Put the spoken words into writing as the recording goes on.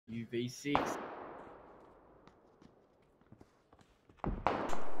UV6.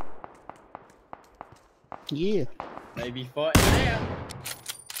 Yeah. Maybe fighting now.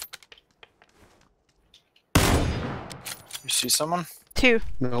 You see someone? 2.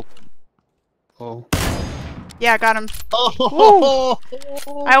 Nope. Oh. Yeah, got him. Oh.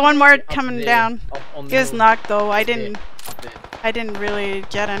 I have one more Up coming there, down. up on He was the- knocked though. I up there, didn't. Up there. I didn't really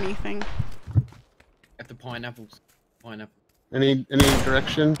get anything. At the pineapples. Pineapple. Any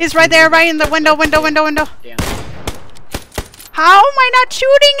direction? He's right there, right in the window. Down. How am I not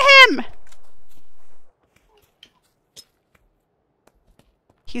shooting him?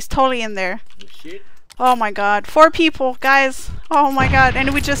 He's totally in there. Oh shit. Oh my god. 4 people, guys. Oh my god.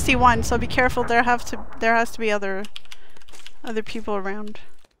 And we just see 1, so be careful. There has to be other people around.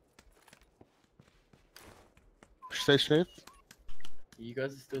 Stay safe. You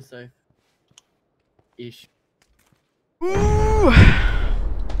guys are still safe. Ish. Ooh.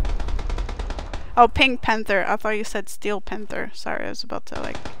 Oh, Pink Panther. I thought you said Steel Panther. Sorry, I was about to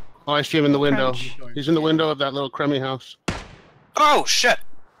like. Oh, I see him in the window. Crunch. He's in the window of that little crummy house. Oh shit!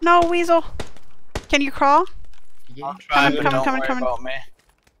 No, Weasel. Can you crawl? Yeah. I'm trying, but don't coming. worry about me.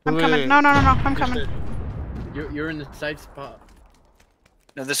 I'm Wait, coming. No, I'm coming. You're in the safe spot.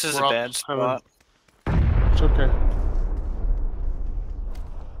 No, this is We're a all bad spot. It's okay.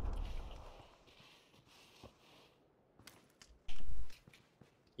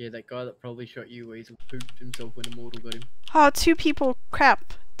 Yeah, that guy that probably shot you, Weasel, pooped himself when Immortal got him. Oh, 2 people.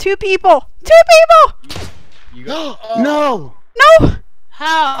 Crap. 2 people. 2 people. You got. No! No.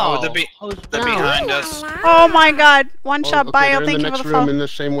 Oh, they're down. behind us. Oh my god. One shot okay, bio. they're in Thank the you for next the room follow. in the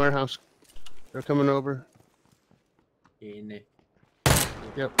same warehouse. They're coming over. Yeah, in there.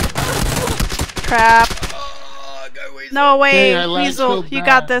 Yep. Crap. Oh, go Weasel. No way, Hey, I lagged Weasel. so You bad.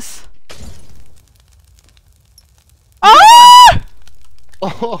 got this. Oh!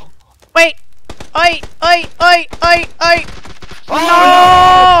 Oh! Wait. Oi.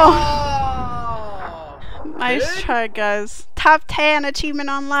 Oh! No! Nice try, guys. Top 10 achievement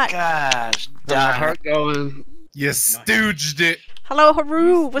unlocked. Gosh, Got my heart going. You stooged it. Hello,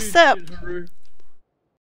 Haru. What's up? Haru.